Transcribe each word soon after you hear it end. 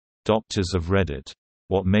Doctors of Reddit.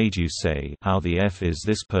 What made you say, "How the F is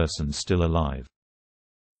this person still alive?"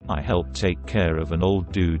 I helped take care of an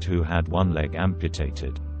old dude who had one leg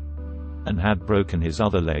amputated and had broken his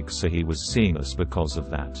other leg, so he was seeing us because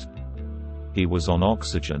of that. He was on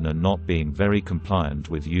oxygen and not being very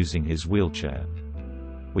compliant with using his wheelchair.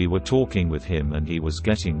 We were talking with him and he was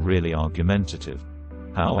getting really argumentative.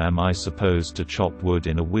 "How am I supposed to chop wood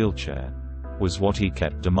in a wheelchair?" was what he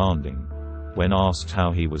kept demanding. When asked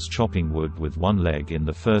how he was chopping wood with one leg in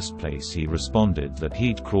the first place, he responded that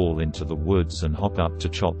he'd crawl into the woods and hop up to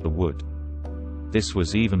chop the wood. This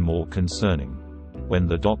was even more concerning. When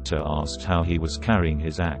the doctor asked how he was carrying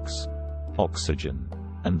his axe, oxygen,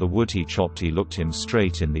 and the wood he chopped, he looked him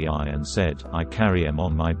straight in the eye and said, "I carry 'em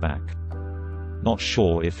on my back." Not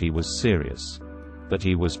sure if he was serious, but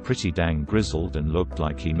he was pretty dang grizzled and looked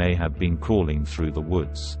like he may have been crawling through the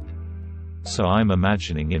woods. So I'm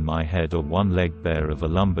imagining in my head a one-legged bear of a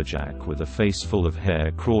lumberjack with a face full of hair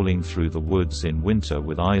crawling through the woods in winter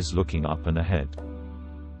with eyes looking up and ahead.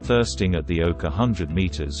 Thirsting at the oak 100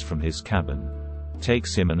 meters from his cabin.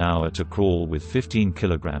 Takes him an hour to crawl with 15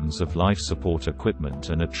 kilograms of life support equipment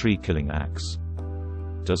and a tree-killing axe.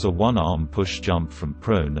 Does a one-arm push jump from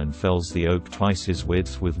prone and fells the oak twice his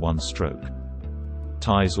width with one stroke.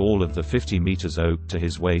 Ties all of the 50 meters oak to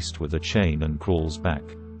his waist with a chain and crawls back.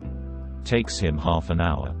 Takes him half an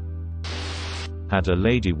hour. Had a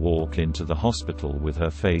lady walk into the hospital with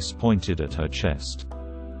her face pointed at her chest.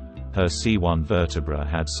 Her C1 vertebra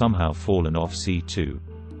had somehow fallen off C2,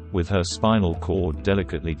 with her spinal cord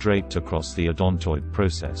delicately draped across the odontoid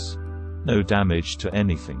process. No damage to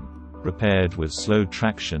anything. Repaired with slow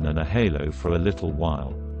traction and a halo for a little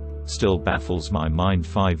while. Still baffles my mind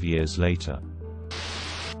 5 years later.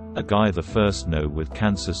 A guy the first know with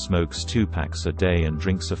cancer smokes 2 packs a day and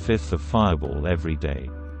drinks a fifth of Fireball every day.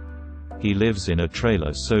 He lives in a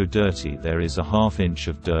trailer so dirty there is a half-inch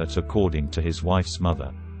of dirt according to his wife's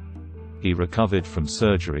mother. He recovered from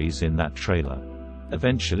surgeries in that trailer.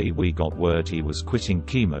 Eventually we got word he was quitting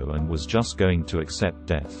chemo and was just going to accept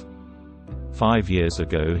death. 5 years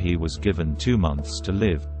ago he was given 2 months to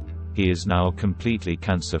live. He is now completely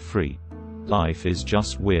cancer-free. Life is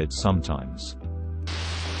just weird sometimes.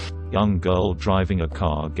 Young girl driving a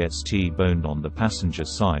car gets T-boned on the passenger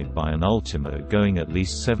side by an Ultima going at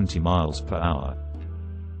least 70 miles per hour.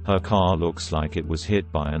 Her car looks like it was hit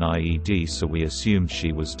by an IED, so we assumed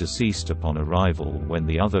she was deceased upon arrival when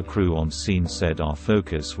the other crew on scene said our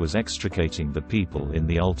focus was extricating the people in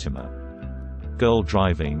the Ultima. Girl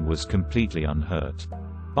driving was completely unhurt.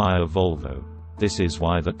 Buy a Volvo. This is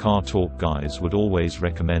why the Car Talk guys would always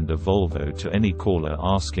recommend a Volvo to any caller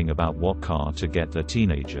asking about what car to get their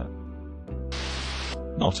teenager.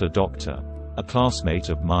 Not a doctor. A classmate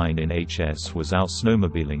of mine in HS was out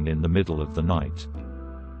snowmobiling in the middle of the night.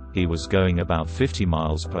 He was going about 50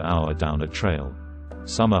 miles per hour down a trail.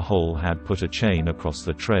 Some hole had put a chain across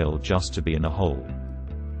the trail just to be in a hole.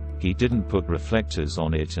 He didn't put reflectors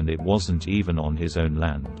on it and it wasn't even on his own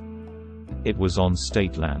land. It was on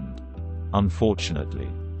state land. Unfortunately,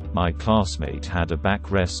 my classmate had a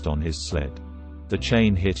backrest on his sled. The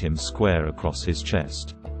chain hit him square across his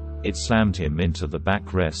chest. It slammed him into the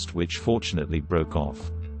backrest, which fortunately broke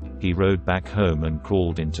off. He rode back home and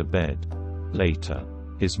crawled into bed. Later,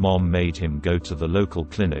 his mom made him go to the local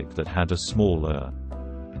clinic that had a small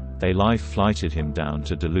They life-flighted him down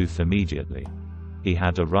to Duluth immediately. He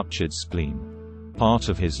had a ruptured spleen. Part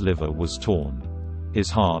of his liver was torn.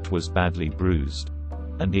 His heart was badly bruised.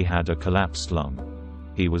 And he had a collapsed lung.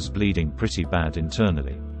 He was bleeding pretty bad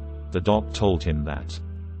internally. The doc told him that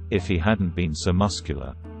if he hadn't been so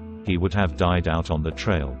muscular, he would have died out on the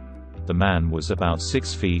trail. The man was about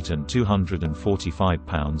 6 feet and 245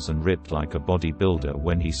 pounds and ripped like a bodybuilder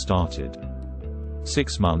when he started.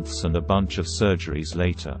 6 months and a bunch of surgeries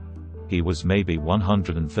later, he was maybe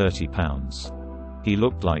 130 pounds. He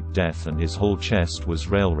looked like death and his whole chest was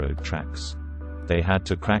railroad tracks. They had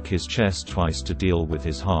to crack his chest twice to deal with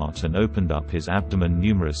his heart and opened up his abdomen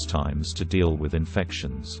numerous times to deal with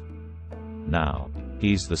infections. Now,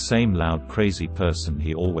 he's the same loud crazy person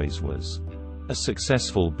he always was. A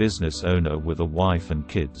successful business owner with a wife and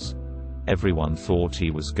kids. Everyone thought he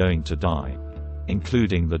was going to die,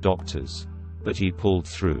 including the doctors. But he pulled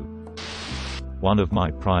through. One of my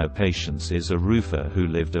prior patients is a roofer who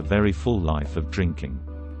lived a very full life of drinking,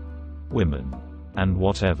 women, and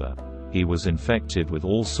whatever. He was infected with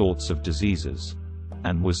all sorts of diseases,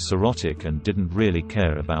 and was cirrhotic and didn't really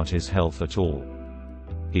care about his health at all.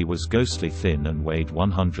 He was ghostly thin and weighed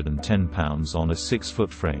 110 pounds on a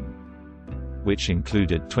 6-foot frame, which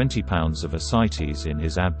included 20 pounds of ascites in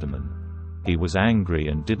his abdomen. He was angry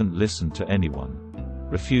and didn't listen to anyone.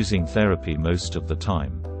 refusing therapy most of the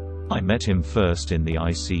time. I met him first in the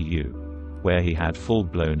ICU, where he had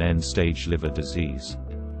full-blown end-stage liver disease,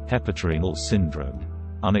 hepatorenal syndrome,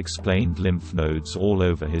 unexplained lymph nodes all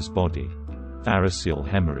over his body, variceal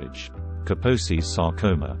hemorrhage, Kaposi's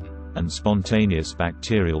sarcoma, and spontaneous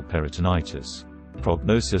bacterial peritonitis.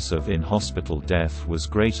 Prognosis of in-hospital death was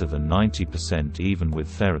greater than 90% even with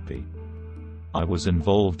therapy. I was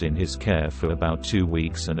involved in his care for about 2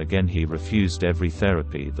 weeks, and again he refused every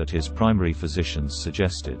therapy that his primary physicians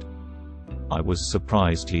suggested. I was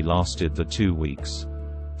surprised he lasted the 2 weeks.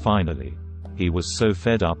 Finally, he was so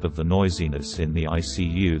fed up of the noisiness in the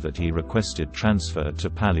ICU that he requested transfer to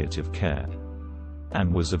palliative care,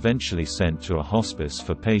 and was eventually sent to a hospice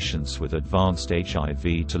for patients with advanced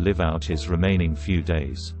HIV to live out his remaining few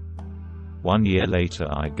days. 1 year later,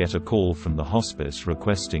 I get a call from the hospice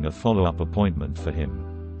requesting a follow-up appointment for him.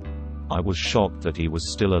 I was shocked that he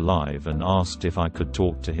was still alive and asked if I could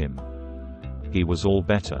talk to him. He was all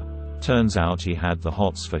better. Turns out he had the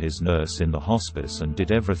hots for his nurse in the hospice and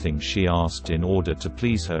did everything she asked in order to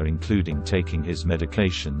please her, including taking his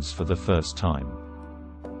medications for the first time.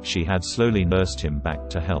 She had slowly nursed him back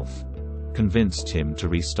to health, convinced him to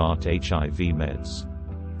restart HIV meds,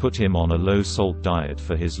 put him on a low-salt diet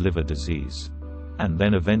for his liver disease, and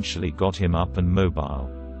then eventually got him up and mobile.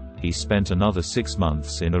 He spent another 6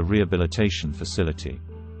 months in a rehabilitation facility,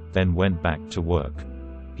 then went back to work.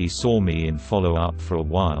 He saw me in follow-up for a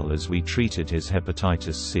while as we treated his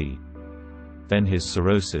hepatitis C. Then his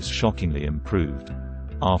cirrhosis shockingly improved.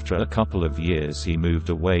 After a couple of years he moved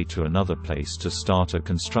away to another place to start a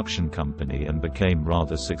construction company and became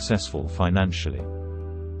rather successful financially,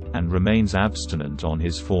 and remains abstinent on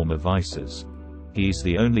his former vices. He's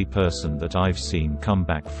the only person that I've seen come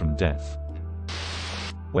back from death.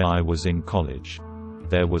 When I was in college,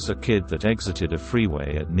 there was a kid that exited a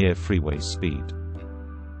freeway at near freeway speed.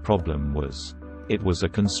 Problem was, it was a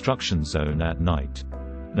construction zone at night.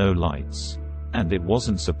 No lights. And it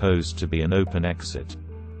wasn't supposed to be an open exit.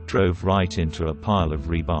 Drove right into a pile of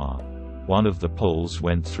rebar. One of the poles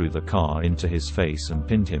went through the car into his face and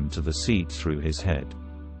pinned him to the seat through his head.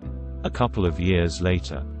 A couple of years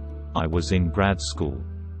later, I was in grad school,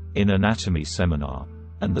 in anatomy seminar,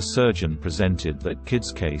 and the surgeon presented that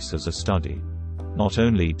kid's case as a study. Not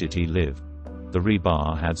only did he live, the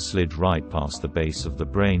rebar had slid right past the base of the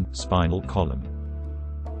brain, spinal column.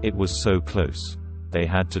 It was so close, they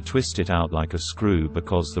had to twist it out like a screw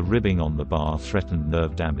because the ribbing on the bar threatened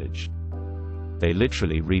nerve damage. They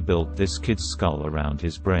literally rebuilt this kid's skull around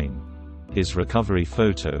his brain. His recovery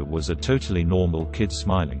photo was a totally normal kid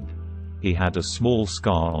smiling. He had a small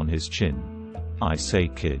scar on his chin. I say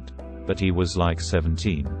kid, but he was like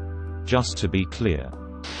 17. Just to be clear.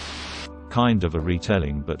 Kind of a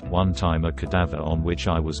retelling, but one time a cadaver on which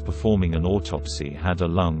I was performing an autopsy had a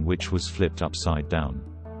lung which was flipped upside down.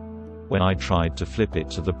 When I tried to flip it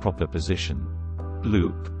to the proper position,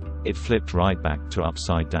 bloop, it flipped right back to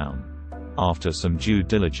upside down. After some due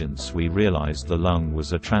diligence we realized the lung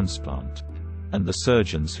was a transplant, and the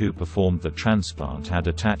surgeons who performed the transplant had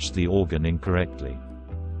attached the organ incorrectly.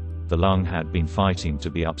 The lung had been fighting to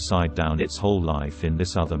be upside down its whole life in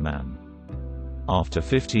this other man. After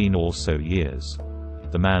 15 or so years,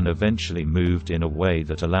 the man eventually moved in a way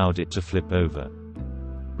that allowed it to flip over,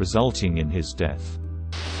 resulting in his death.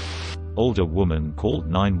 Older woman called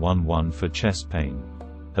 911 for chest pain.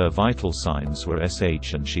 Her vital signs were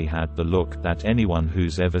SH and she had the look that anyone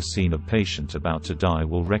who's ever seen a patient about to die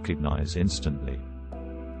will recognize instantly.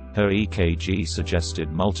 Her EKG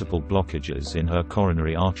suggested multiple blockages in her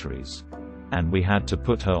coronary arteries, and we had to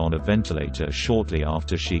put her on a ventilator shortly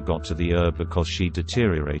after she got to the ER because she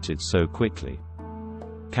deteriorated so quickly.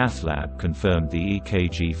 Cath lab confirmed the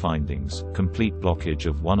EKG findings, complete blockage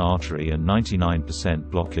of one artery and 99%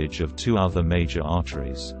 blockage of 2 other major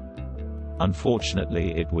arteries.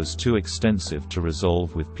 Unfortunately, it was too extensive to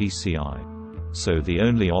resolve with PCI, so the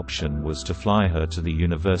only option was to fly her to the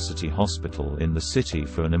university hospital in the city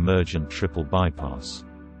for an emergent triple bypass.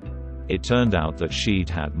 It turned out that she'd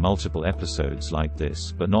had multiple episodes like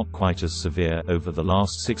this, but not quite as severe, over the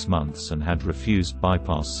last 6 months, and had refused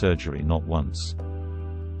bypass surgery not once,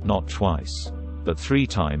 not twice, but 3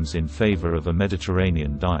 times in favor of a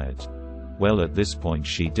Mediterranean diet. Well, at this point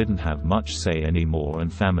she didn't have much say anymore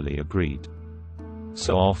and family agreed.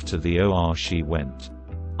 So off to the OR she went.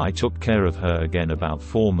 I took care of her again about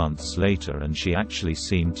 4 months later and she actually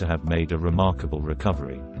seemed to have made a remarkable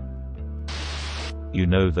recovery. You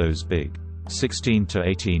know those big 16 to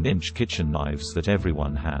 18-inch kitchen knives that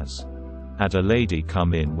everyone has? Had a lady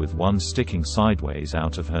come in with one sticking sideways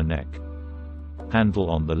out of her neck, handle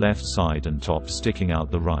on the left side and top sticking out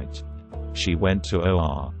the right. She went to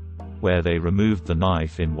OR, where they removed the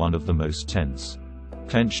knife in one of the most tense,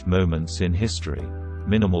 clenched moments in history.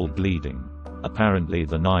 Minimal bleeding. Apparently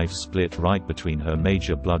the knife split right between her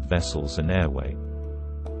major blood vessels and airway.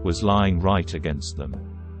 Was lying right against them.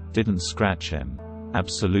 Didn't scratch him.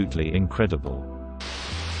 Absolutely incredible.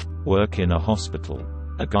 Work in a hospital.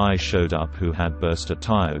 A guy showed up who had burst a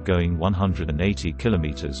tire going 180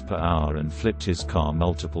 km/h and flipped his car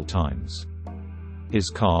multiple times. His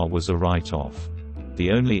car was a write-off.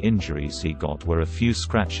 The only injuries he got were a few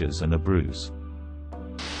scratches and a bruise.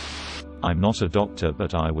 I'm not a doctor,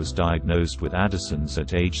 but I was diagnosed with Addison's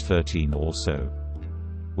at age 13 or so.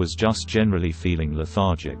 Was just generally feeling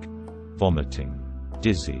lethargic, vomiting,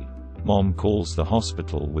 dizzy. Mom calls the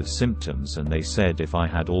hospital with symptoms and they said if I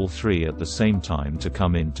had all three at the same time to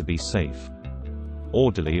come in to be safe.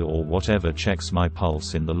 Orderly or whatever checks my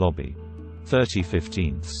pulse in the lobby.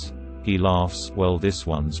 30/15. He laughs, well this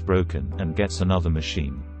one's broken, and gets another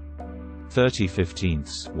machine.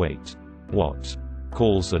 30/15. Wait. What?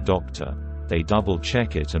 Calls a doctor. They double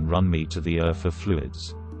check it and run me to the ER for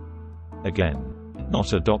fluids. Again.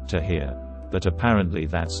 Not a doctor here. But apparently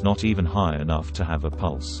that's not even high enough to have a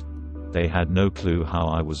pulse. They had no clue how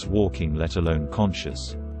I was walking, let alone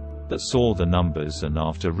conscious. But saw the numbers, and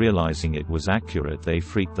after realizing it was accurate they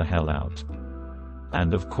freaked the hell out.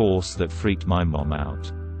 And of course that freaked my mom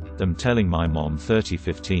out. Them telling my mom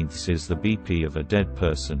 30/15 is the BP of a dead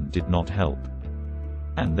person did not help.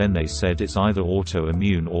 And then they said it's either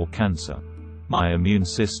autoimmune or cancer. My immune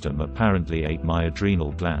system apparently ate my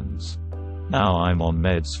adrenal glands. Now I'm on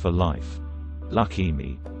meds for life. Lucky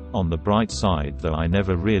me. On the bright side though, I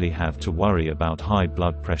never really have to worry about high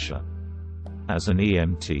blood pressure. As an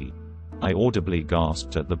EMT, I audibly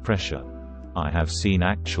gasped at the pressure. I have seen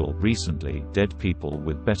actual, recently, dead people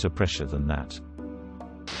with better pressure than that.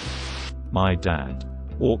 My dad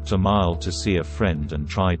walked a mile to see a friend and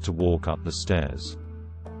tried to walk up the stairs.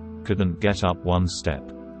 Couldn't get up one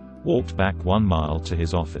step. Walked back 1 mile to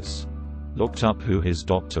his office. Looked up who his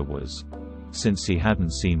doctor was, since he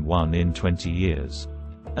hadn't seen one in 20 years.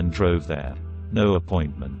 And drove there. No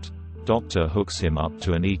appointment. Doctor hooks him up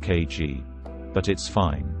to an EKG. But it's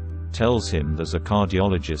fine. Tells him there's a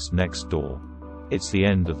cardiologist next door. It's the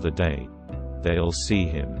end of the day. They'll see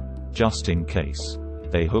him. Just in case.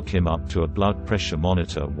 They hook him up to a blood pressure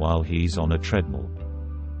monitor while he's on a treadmill.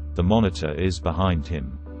 The monitor is behind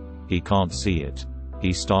him. He can't see it.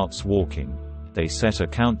 He starts walking. They set a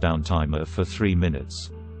countdown timer for 3 minutes.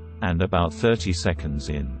 And about 30 seconds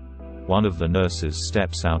in, one of the nurses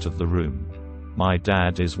steps out of the room. My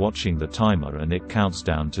dad is watching the timer and it counts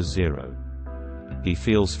down to 0. He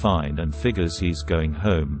feels fine and figures he's going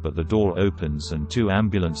home, but the door opens and 2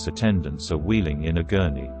 ambulance attendants are wheeling in a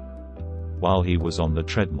gurney. While he was on the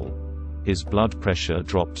treadmill, his blood pressure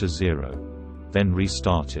dropped to 0. Then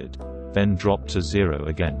restarted. Then dropped to 0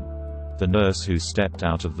 again. The nurse who stepped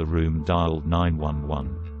out of the room dialed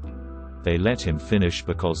 911. They let him finish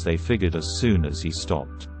because they figured as soon as he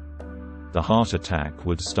stopped, the heart attack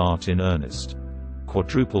would start in earnest.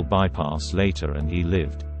 Quadruple bypass later and he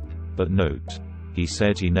lived. But note, he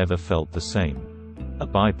said he never felt the same. A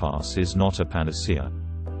bypass is not a panacea.